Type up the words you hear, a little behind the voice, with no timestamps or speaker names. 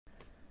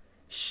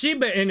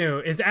Shiba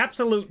Inu is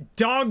absolute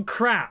dog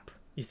crap.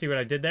 You see what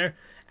I did there?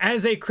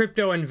 As a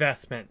crypto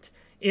investment.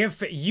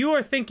 If you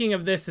are thinking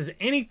of this as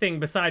anything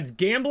besides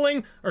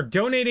gambling or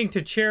donating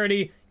to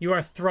charity, you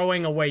are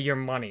throwing away your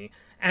money.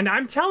 And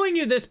I'm telling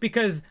you this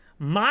because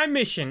my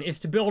mission is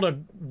to build a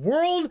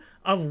world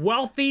of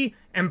wealthy,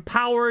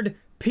 empowered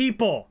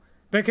people.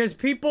 Because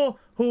people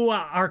who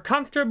are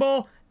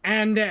comfortable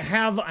and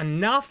have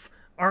enough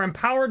are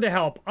empowered to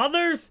help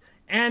others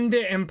and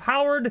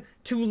empowered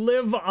to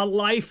live a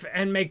life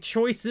and make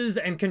choices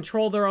and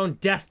control their own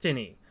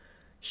destiny.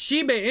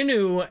 Shiba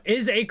Inu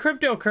is a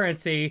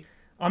cryptocurrency,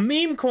 a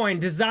meme coin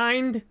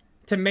designed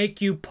to make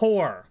you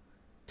poor,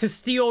 to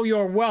steal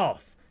your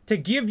wealth, to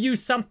give you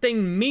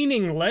something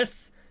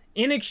meaningless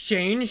in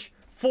exchange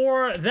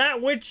for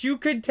that which you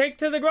could take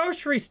to the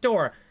grocery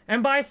store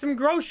and buy some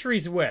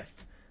groceries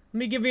with. Let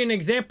me give you an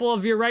example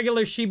of your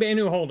regular Shiba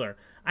Inu holder.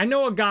 I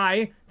know a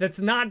guy that's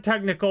not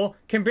technical,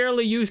 can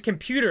barely use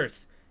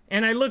computers,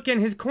 and I look in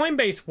his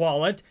Coinbase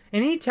wallet,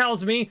 and he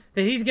tells me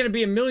that he's going to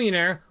be a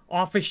millionaire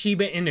off of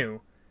Shiba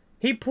Inu.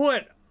 He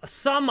put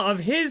some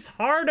of his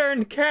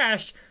hard-earned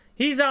cash,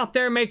 he's out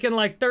there making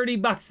like 30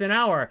 bucks an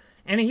hour,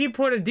 and he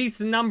put a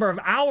decent number of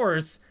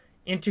hours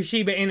into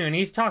Shiba Inu, and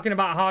he's talking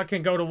about how it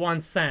can go to 1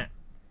 cent.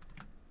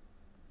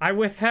 I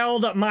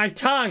withheld my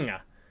tongue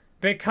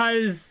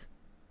because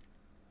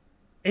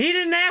he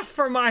didn't ask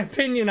for my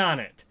opinion on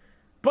it.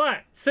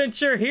 But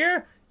since you're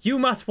here, you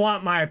must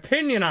want my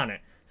opinion on it.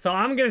 So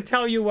I'm going to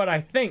tell you what I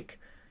think.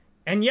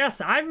 And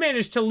yes, I've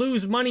managed to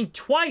lose money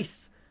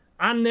twice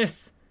on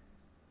this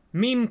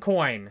meme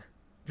coin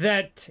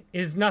that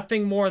is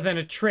nothing more than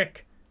a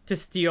trick to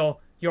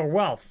steal your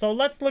wealth. So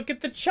let's look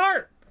at the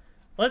chart.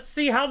 Let's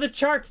see how the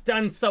chart's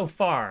done so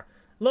far.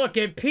 Look,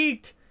 it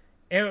peaked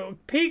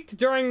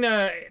during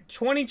the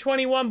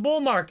 2021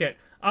 bull market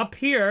up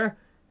here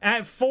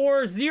at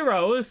 4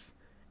 zeros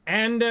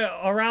and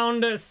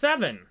around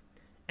 7.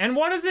 And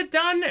what has it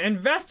done?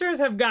 Investors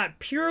have got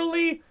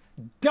purely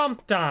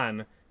dumped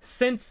on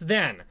since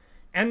then.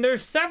 And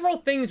there's several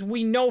things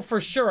we know for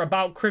sure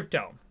about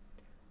crypto.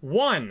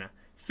 1,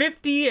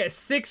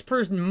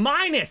 56%,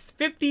 minus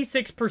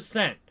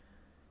 56%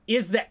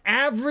 is the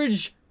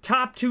average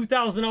top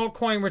 2,000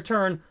 altcoin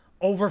return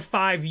over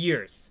 5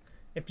 years.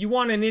 If you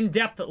want an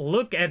in-depth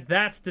look at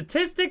that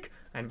statistic,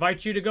 I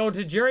invite you to go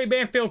to Jerry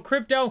Banfield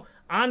Crypto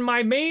on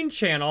my main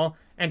channel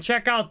and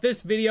check out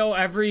this video.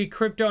 Every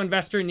crypto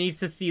investor needs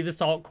to see this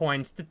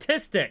altcoin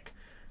statistic.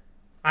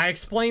 I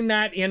explain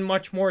that in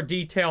much more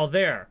detail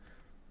there.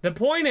 The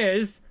point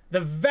is, the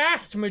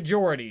vast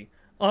majority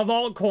of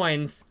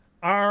altcoins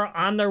are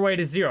on their way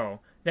to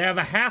zero. They have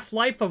a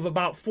half-life of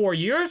about 4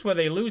 years where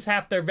they lose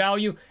half their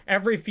value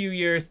every few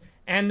years.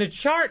 And the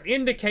chart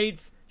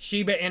indicates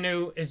Shiba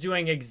Inu is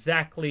doing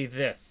exactly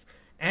this.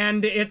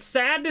 And it's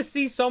sad to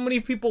see so many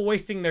people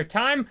wasting their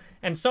time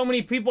and so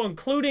many people,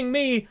 including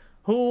me,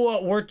 who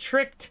were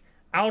tricked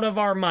out of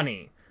our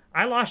money.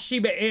 I lost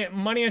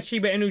money on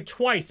Shiba Inu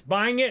twice,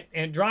 buying it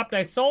and it dropped.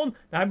 I sold.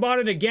 I bought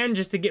it again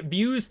just to get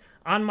views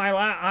on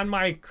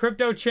my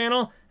crypto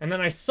channel, and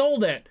then I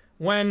sold it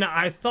when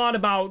I thought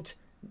about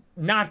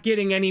not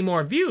getting any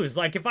more views.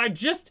 Like if I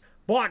just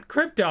bought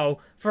crypto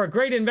for a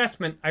great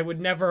investment, I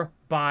would never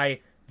buy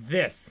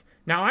this.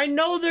 Now I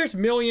know there's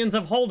millions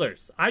of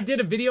holders. I did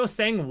a video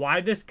saying why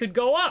this could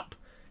go up.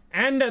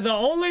 And the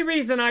only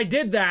reason I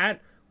did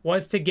that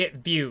was to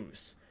get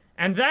views.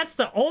 And that's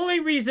the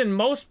only reason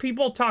most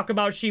people talk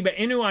about Shiba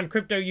Inu on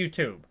crypto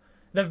YouTube.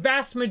 The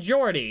vast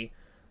majority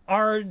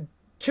are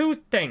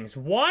two things.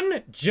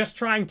 1, just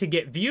trying to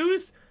get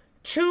views.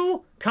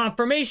 2,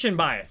 confirmation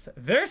bias.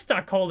 They're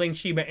stuck holding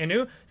Shiba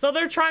Inu, so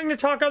they're trying to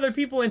talk other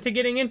people into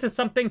getting into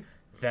something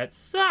that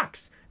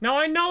sucks. Now,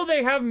 I know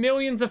they have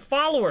millions of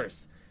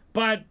followers,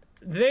 but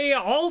they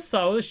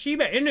also,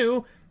 Shiba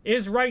Inu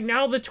is right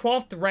now the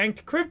 12th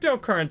ranked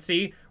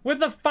cryptocurrency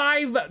with a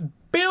 $5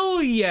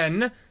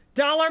 billion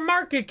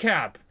market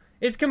cap.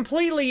 It's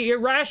completely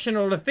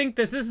irrational to think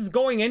this is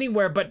going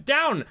anywhere but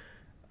down.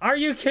 Are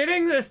you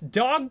kidding? This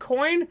dog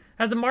coin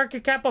has a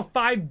market cap of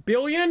 $5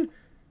 billion?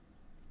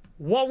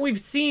 What we've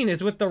seen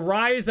is with the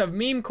rise of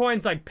meme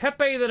coins like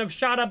Pepe that have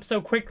shot up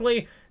so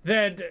quickly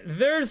that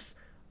there's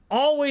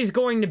always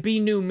going to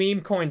be new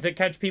meme coins that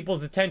catch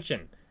people's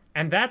attention.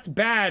 And that's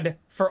bad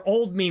for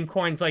old meme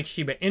coins like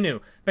Shiba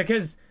Inu,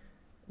 because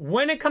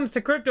when it comes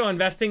to crypto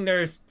investing,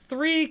 there's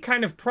 3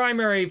 kind of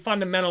primary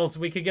fundamentals.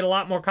 We could get a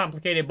lot more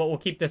complicated, but we'll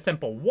keep this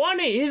simple.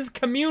 1 is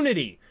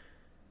community.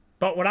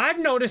 But what I've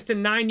noticed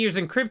in 9 years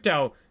in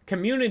crypto,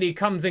 community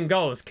comes and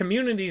goes.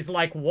 Community's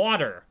like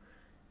water.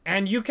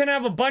 And you can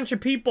have a bunch of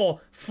people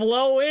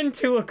flow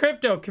into a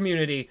crypto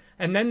community,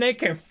 and then they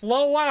can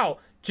flow out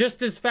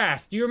just as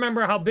fast. Do you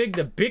remember how big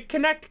the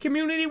BitConnect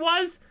community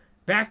was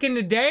back in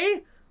the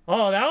day?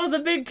 Oh, that was a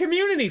big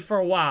community for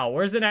a while.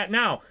 Where's it at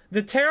now?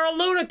 The Terra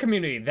Luna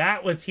community,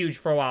 that was huge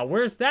for a while.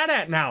 Where's that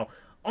at now?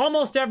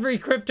 Almost every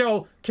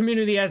crypto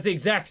community has the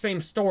exact same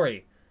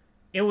story.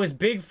 It was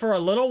big for a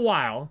little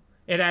while.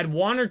 It had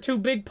 1 or 2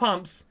 big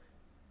pumps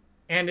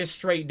and is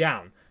straight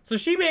down. So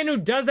Shiba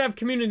Inu does have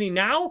community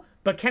now,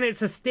 but can it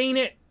sustain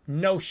it?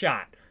 No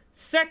shot.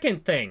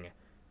 Second thing,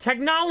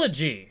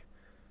 technology.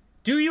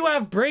 Do you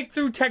have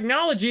breakthrough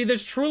technology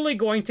that's truly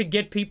going to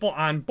get people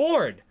on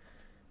board?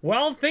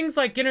 Well, things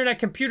like Internet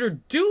Computer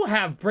do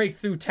have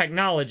breakthrough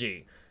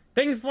technology.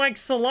 Things like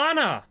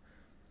Solana,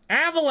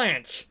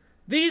 Avalanche,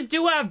 these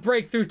do have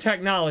breakthrough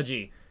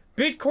technology.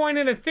 Bitcoin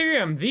and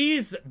Ethereum,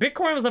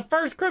 Bitcoin was the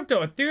first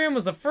crypto, Ethereum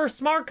was the first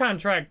smart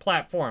contract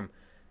platform.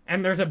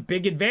 And there's a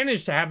big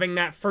advantage to having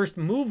that first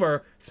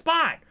mover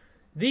spot.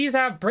 These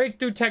have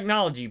breakthrough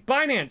technology.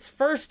 Binance,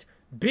 first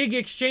big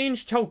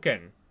exchange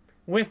token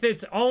with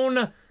its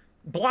own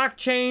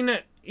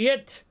blockchain,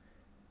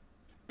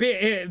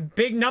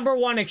 big number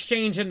one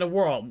exchange in the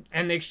world,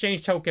 and the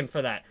exchange token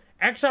for that.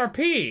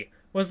 XRP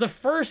was the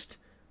first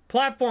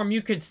platform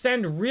you could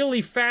send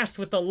really fast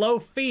with a low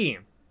fee.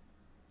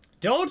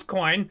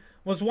 Dogecoin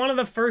was one of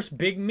the first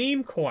big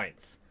meme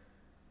coins.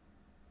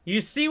 You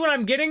see what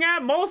I'm getting at?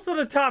 Most of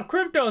the top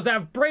cryptos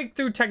have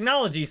breakthrough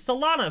technology.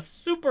 Solana,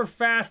 super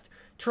fast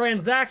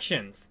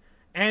transactions.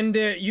 And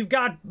you've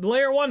got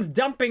layer ones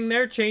dumping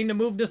their chain to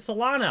move to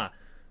Solana.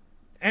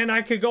 And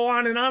I could go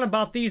on and on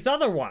about these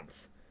other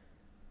ones.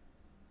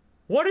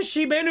 What does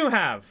Shiba Inu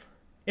have?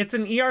 It's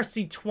an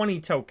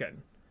ERC20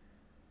 token.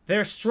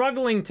 They're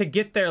struggling to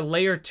get their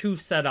layer 2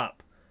 set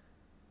up.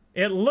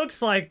 It looks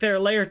like their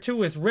layer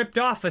 2 is ripped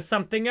off as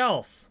something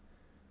else.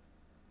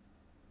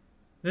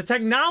 The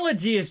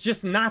technology is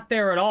just not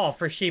there at all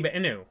for Shiba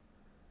Inu.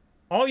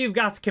 All you've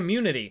got is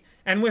community.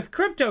 And with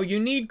crypto, you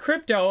need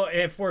crypto,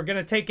 if we're going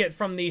to take it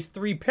from these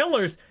 3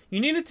 pillars, you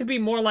need it to be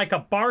more like a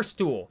bar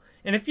stool.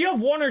 And if you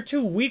have 1 or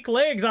 2 weak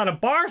legs on a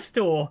bar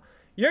stool,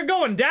 you're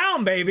going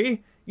down,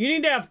 baby. You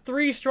need to have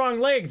 3 strong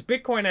legs.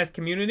 Bitcoin has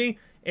community.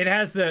 It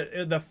has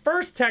the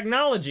first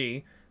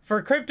technology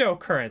for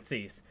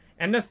cryptocurrencies.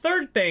 And the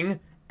third thing,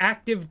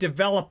 active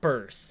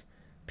developers.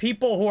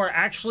 People who are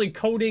actually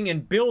coding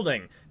and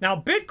building. Now,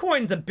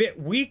 Bitcoin's a bit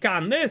weak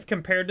on this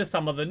compared to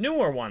some of the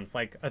newer ones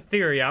like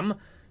Ethereum,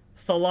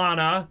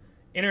 Solana,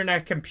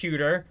 Internet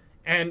Computer,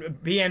 and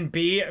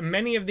BNB.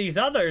 Many of these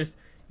others,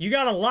 you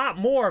got a lot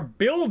more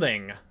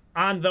building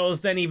on those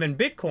than even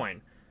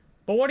Bitcoin.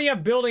 But what do you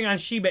have building on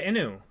Shiba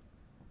Inu?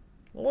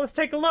 Well, let's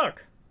take a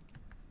look.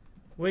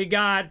 We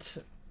got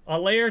a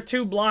layer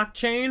 2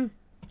 blockchain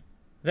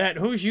that,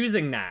 who's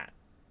using that?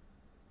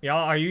 Y'all,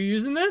 are you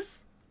using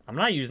this? I'm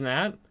not using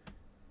that.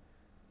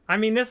 I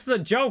mean, this is a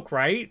joke,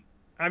 right?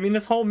 I mean,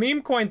 this whole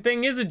meme coin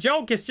thing is a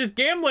joke. It's just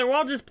gambling. We're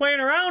all just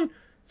playing around.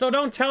 So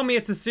don't tell me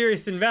it's a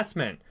serious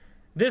investment.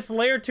 This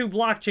layer 2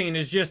 blockchain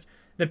is just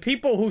the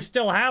people who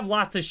still have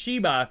lots of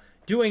Shiba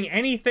doing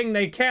anything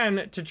they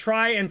can to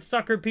try and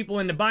sucker people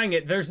into buying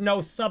it. There's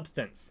no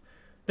substance.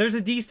 There's a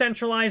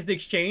decentralized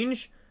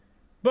exchange,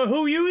 but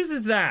who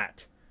uses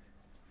that?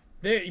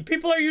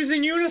 People are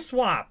using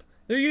Uniswap.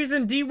 They're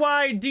using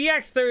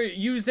DYDX. They're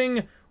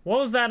using, what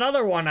was that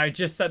other one I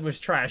just said was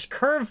trash?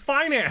 Curve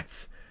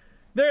Finance.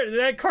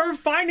 That Curve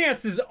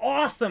Finance is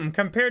awesome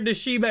compared to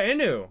Shiba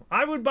Inu.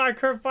 I would buy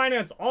Curve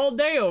Finance all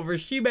day over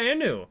Shiba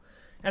Inu.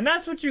 And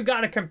that's what you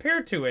got to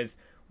compare to is,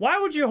 why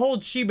would you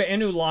hold Shiba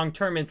Inu long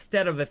term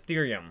instead of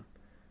Ethereum?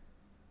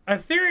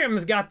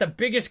 Ethereum's got the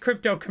biggest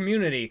crypto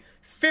community,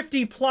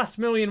 50+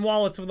 million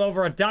wallets with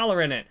over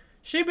 $1 in it.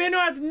 Shiba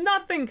Inu has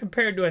nothing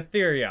compared to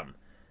Ethereum.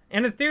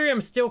 And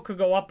Ethereum still could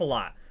go up a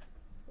lot.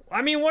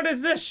 I mean, what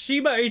is this?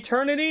 Shiba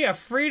Eternity? A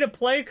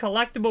free-to-play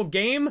collectible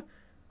game?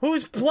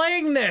 Who's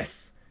playing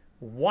this?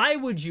 Why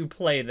would you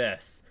play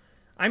this?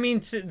 I mean,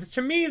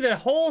 to me, the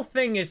whole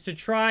thing is to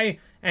try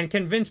and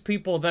convince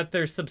people that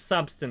there's some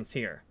substance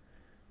here.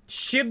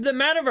 SHIB the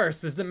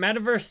metaverse. Is the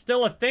metaverse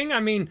still a thing? I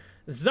mean,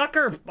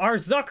 our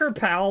Zucker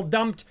pal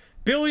dumped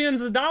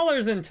billions of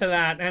dollars into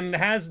that and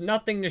has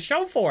nothing to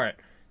show for it.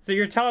 So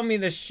you're telling me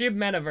the SHIB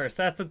metaverse,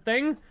 that's a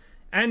thing?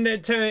 And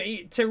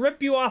to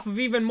rip you off of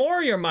even more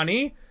of your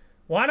money,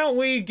 why don't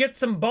we get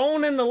some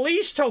bone in the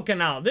leash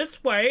token out?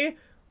 This way,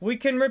 we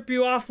can rip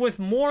you off with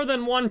more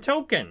than one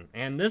token.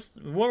 And this,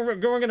 we're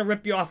going to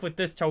rip you off with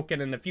this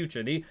token in the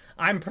future.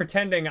 I'm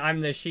pretending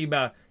I'm the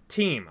Shiba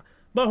team.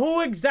 But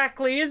who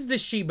exactly is the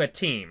Shiba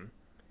team?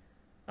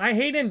 I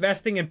hate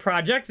investing in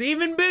projects,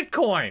 even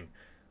Bitcoin,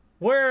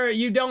 where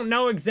you don't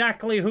know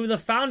exactly who the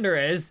founder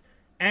is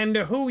and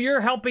who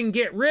you're helping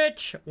get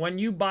rich when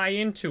you buy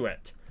into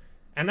it.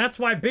 And that's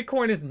why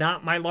Bitcoin is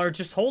not my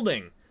largest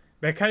holding,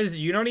 because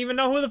you don't even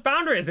know who the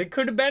founder is. It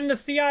could have been the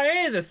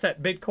CIA that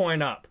set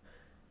Bitcoin up.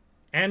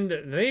 And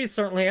they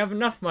certainly have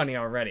enough money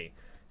already.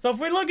 So if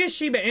we look at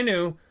Shiba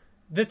Inu,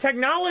 the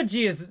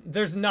technology is,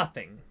 there's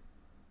nothing.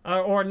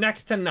 Or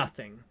next to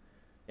nothing.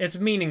 It's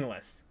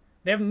meaningless.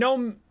 They have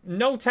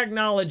no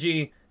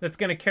technology that's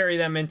going to carry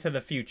them into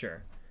the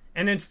future.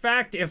 And in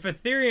fact, if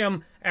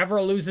Ethereum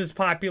ever loses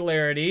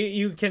popularity,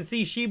 you can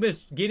see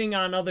Shiba's getting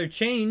on other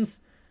chains.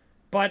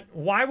 But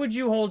why would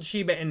you hold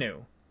Shiba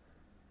Inu?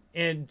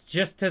 And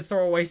just to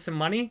throw away some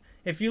money?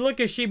 If you look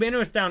at Shiba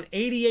Inu, it's down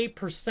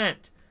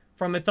 88%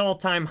 from its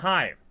all-time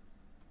high.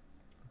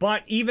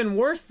 But even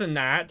worse than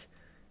that,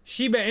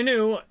 Shiba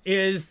Inu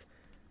is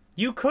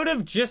You could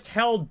have just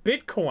held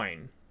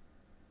Bitcoin.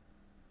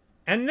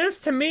 And this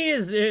to me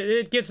is,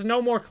 it gets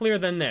no more clear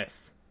than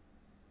this.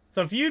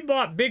 So if you'd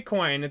bought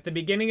Bitcoin at the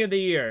beginning of the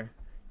year,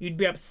 you'd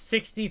be up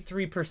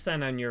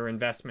 63% on your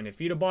investment.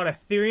 If you'd have bought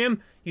Ethereum,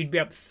 you'd be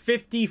up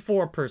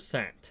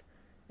 54%.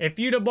 If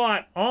you'd have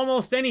bought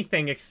almost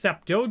anything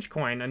except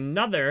Dogecoin,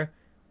 another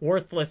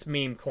worthless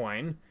meme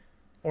coin,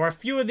 or a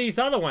few of these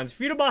other ones, if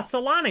you'd have bought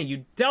Solana,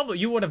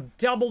 you would have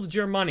doubled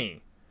your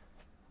money.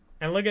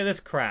 And look at this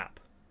crap.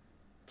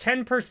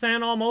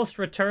 10% almost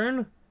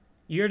return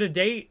year to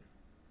date.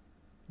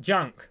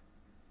 Junk.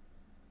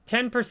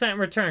 10%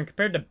 return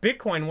compared to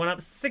Bitcoin went up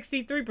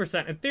 63%,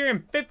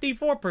 Ethereum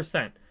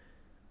 54%.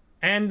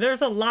 And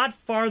there's a lot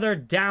farther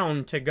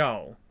down to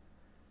go.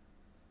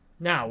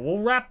 Now, we'll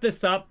wrap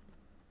this up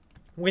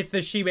with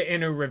the Shiba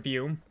Inu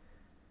review.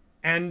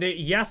 And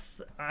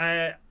yes,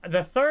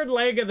 the third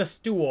leg of the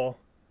stool,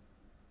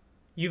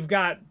 you've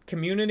got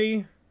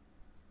community,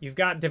 you've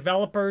got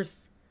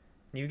developers,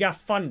 and you've got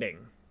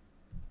funding.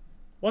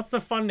 What's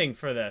the funding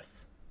for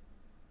this?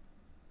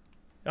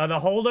 Are the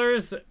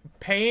holders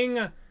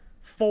paying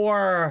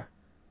for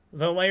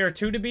the layer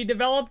 2 to be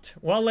developed?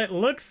 Well, it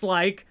looks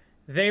like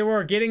they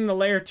were getting the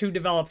layer 2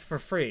 developed for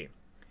free.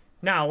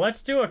 Now,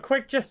 let's do a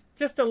quick,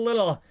 just a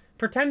little,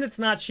 pretend it's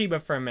not Shiba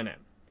for a minute.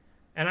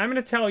 And I'm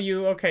going to tell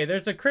you, okay,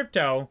 there's a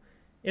crypto.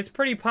 It's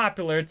pretty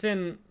popular. It's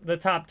in the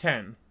top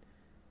 10.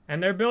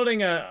 And they're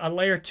building a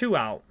layer 2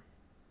 out.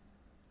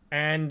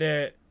 And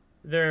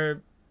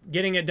they're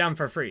getting it done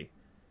for free.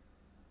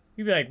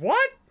 You'd be like,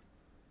 what?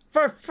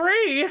 For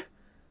free?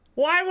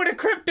 Why would a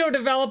crypto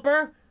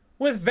developer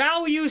with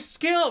valuable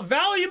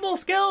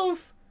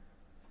skills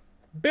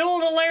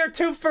build a layer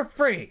 2 for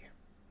free?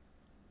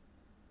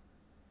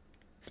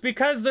 It's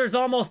because there's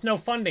almost no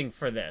funding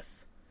for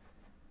this.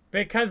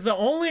 Because the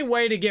only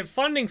way to get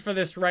funding for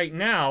this right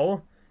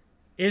now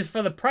is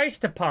for the price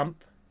to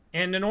pump.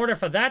 And in order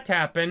for that to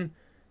happen,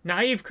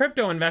 naive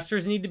crypto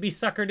investors need to be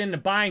suckered into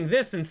buying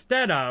this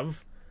instead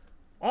of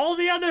all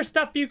the other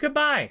stuff you could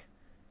buy.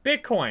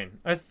 Bitcoin,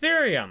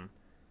 Ethereum,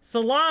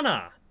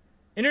 Solana,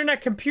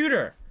 Internet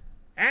Computer,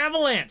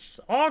 Avalanche,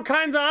 all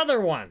kinds of other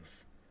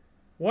ones.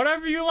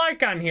 Whatever you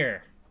like on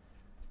here.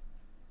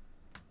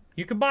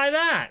 You could buy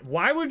that.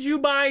 Why would you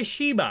buy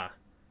Shiba?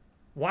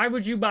 Why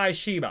would you buy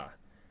Shiba?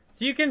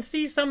 So you can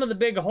see some of the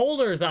big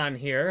holders on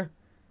here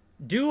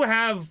do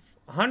have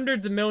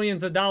hundreds of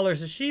millions of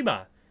dollars of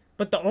Shiba.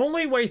 But the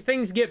only way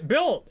things get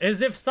built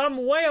is if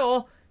some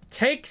whale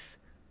takes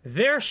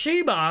their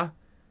Shiba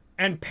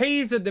and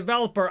pays a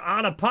developer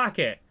out of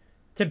pocket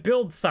to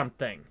build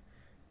something.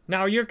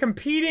 Now, you're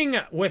competing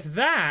with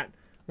that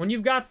when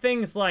you've got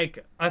things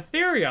like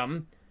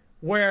Ethereum,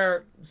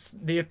 where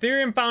the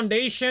Ethereum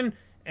Foundation,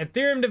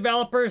 Ethereum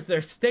developers,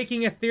 they're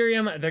staking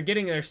Ethereum, they're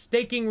getting their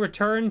staking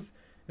returns,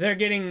 they're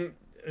getting,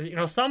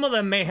 some of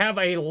them may have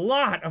a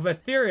lot of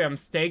Ethereum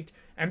staked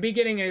and be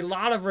getting a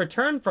lot of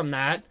return from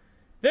that.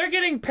 They're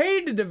getting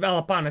paid to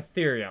develop on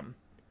Ethereum.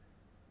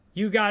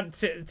 You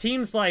got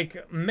teams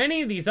like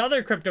many of these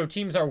other crypto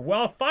teams are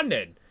well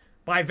funded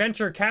by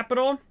venture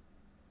capital.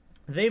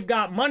 They've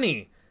got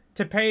money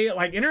to pay,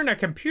 like Internet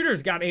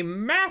Computer's got a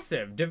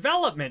massive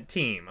development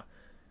team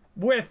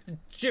with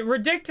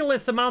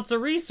ridiculous amounts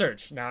of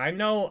research. Now, I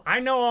know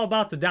all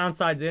about the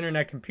downsides of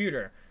Internet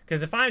Computer,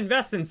 because if I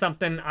invest in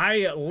something,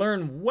 I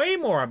learn way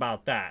more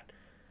about that.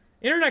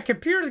 Internet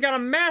Computer's got a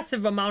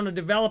massive amount of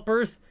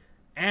developers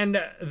and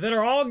that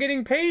are all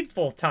getting paid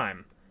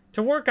full-time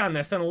to work on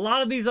this. And a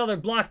lot of these other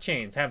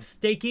blockchains have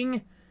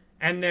staking,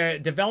 and the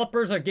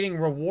developers are getting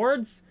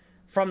rewards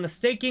from the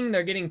staking.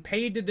 They're getting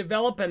paid to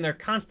develop, and they're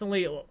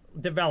constantly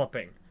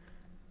developing.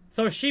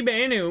 So Shiba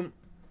Inu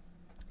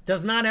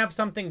does not have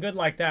something good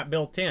like that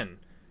built in.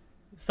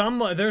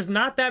 There's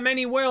not that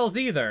many whales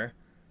either.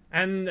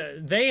 And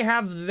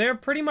they're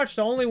pretty much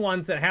the only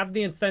ones that have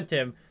the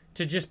incentive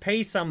to just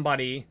pay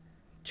somebody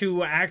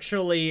to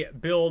actually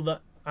build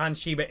on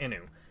Shiba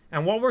Inu.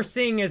 And what we're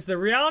seeing is, the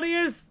reality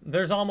is,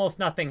 there's almost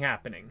nothing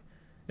happening.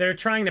 They're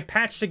trying to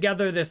patch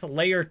together this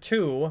layer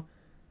 2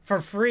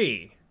 for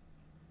free.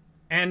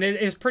 And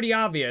it is pretty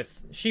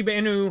obvious. Shiba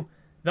Inu,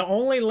 the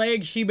only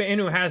leg Shiba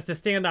Inu has to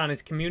stand on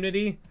is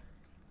community.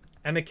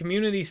 And the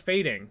community's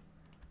fading.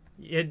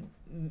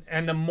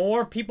 And the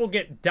more people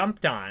get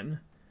dumped on,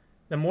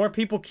 the more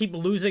people keep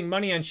losing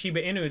money on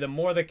Shiba Inu, the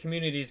more the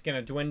community is going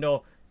to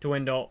dwindle,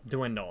 dwindle,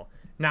 dwindle.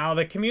 Now,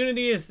 the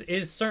community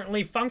is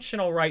certainly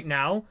functional right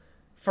now.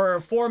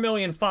 For 4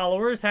 million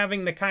followers,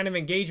 having the kind of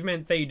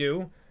engagement they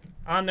do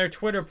on their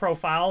Twitter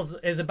profiles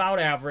is about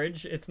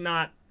average. It's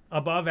not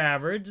above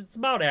average. It's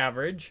about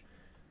average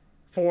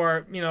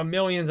for,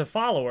 millions of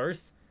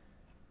followers.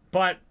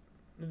 But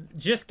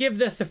just give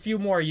this a few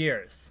more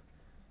years.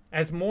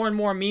 As more and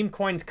more meme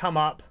coins come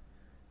up,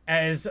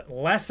 as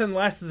less and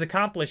less is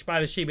accomplished by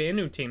the Shiba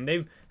Inu team.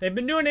 They've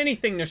been doing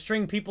anything to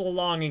string people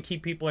along and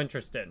keep people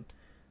interested.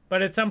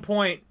 But at some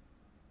point,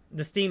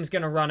 the steam's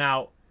going to run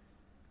out,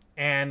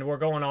 and we're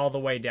going all the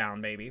way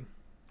down, baby.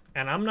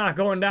 And I'm not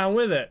going down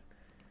with it.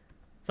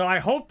 So I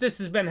hope this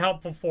has been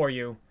helpful for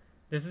you.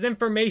 This is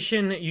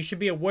information you should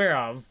be aware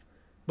of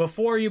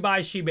before you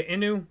buy Shiba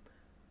Inu.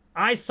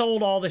 I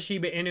sold all the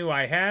Shiba Inu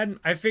I had.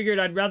 I figured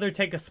I'd rather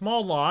take a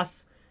small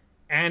loss,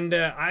 and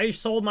I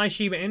sold my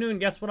Shiba Inu, and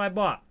guess what I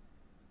bought?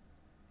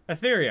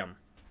 Ethereum.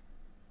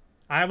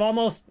 I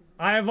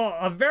have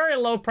a very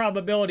low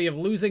probability of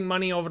losing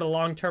money over the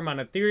long term on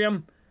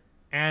Ethereum,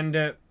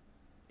 and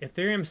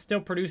Ethereum's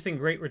still producing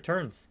great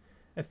returns.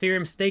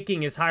 Ethereum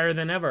staking is higher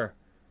than ever.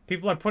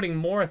 People are putting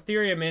more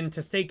Ethereum in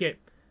to stake it.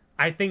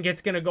 I think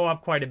it's going to go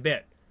up quite a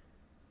bit.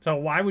 So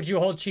why would you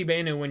hold Shiba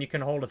Inu when you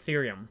can hold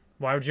Ethereum?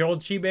 Why would you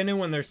hold Shiba Inu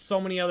when there's so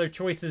many other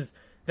choices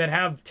that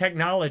have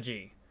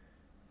technology,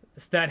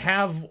 that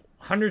have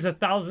hundreds of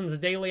thousands of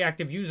daily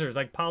active users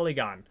like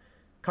Polygon?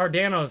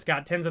 Cardano's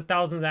got tens of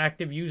thousands of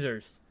active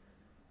users.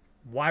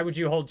 Why would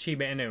you hold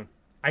Shiba Inu?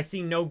 I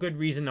see no good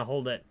reason to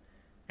hold it.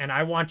 And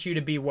I want you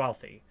to be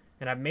wealthy.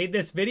 And I've made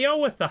this video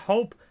with the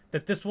hope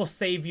that this will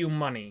save you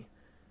money.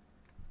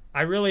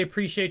 I really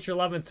appreciate your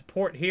love and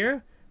support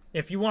here.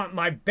 If you want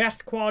my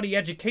best quality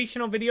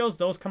educational videos,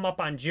 those come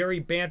up on Jerry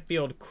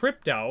Banfield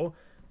Crypto,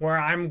 where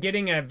I'm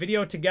getting a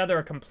video together,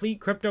 a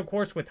complete crypto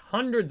course with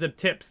hundreds of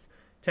tips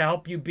to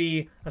help you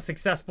be a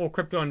successful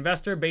crypto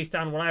investor based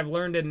on what I've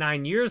learned in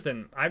 9 years.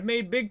 And I've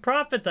made big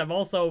profits. I've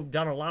also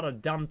done a lot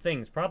of dumb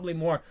things, probably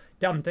more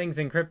dumb things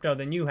in crypto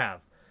than you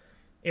have.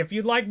 If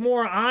you'd like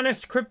more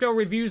honest crypto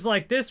reviews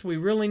like this, we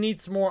really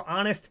need some more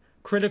honest,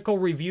 critical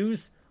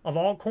reviews of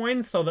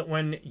altcoins so that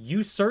when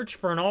you search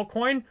for an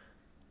altcoin,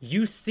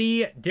 you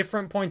see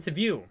different points of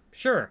view.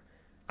 Sure,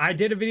 I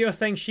did a video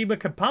saying Shiba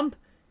could pump,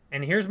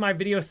 and here's my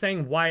video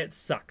saying why it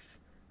sucks.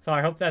 So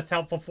I hope that's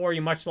helpful for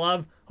you. Much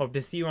love. Hope to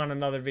see you on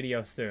another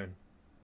video soon.